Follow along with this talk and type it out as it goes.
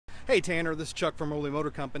Hey Tanner, this is Chuck from Ole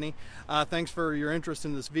Motor Company. Thanks for your interest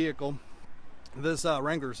in this vehicle. This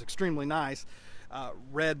Wrangler is extremely nice.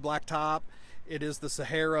 Red, black top. It is the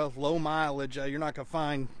Sahara, low mileage. You're not going to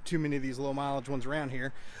find too many of these low mileage ones around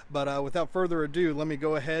here. But without further ado, let me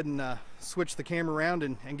go ahead and switch the camera around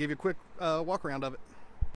and give you a quick walk around of it.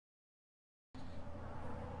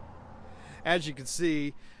 As you can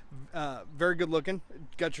see, very good looking.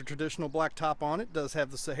 Got your traditional black top on it. Does have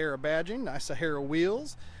the Sahara badging, nice Sahara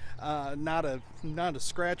wheels. Not a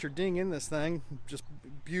scratch or ding in this thing. Just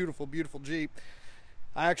beautiful, beautiful Jeep.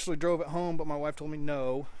 I actually drove it home, but my wife told me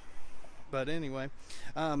no. But anyway,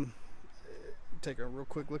 take a real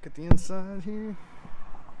quick look at the inside here.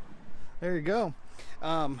 There you go.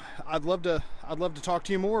 I'd love to talk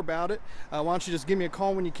to you more about it. Why don't you just give me a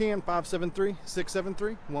call when you can,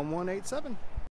 573-673-1187.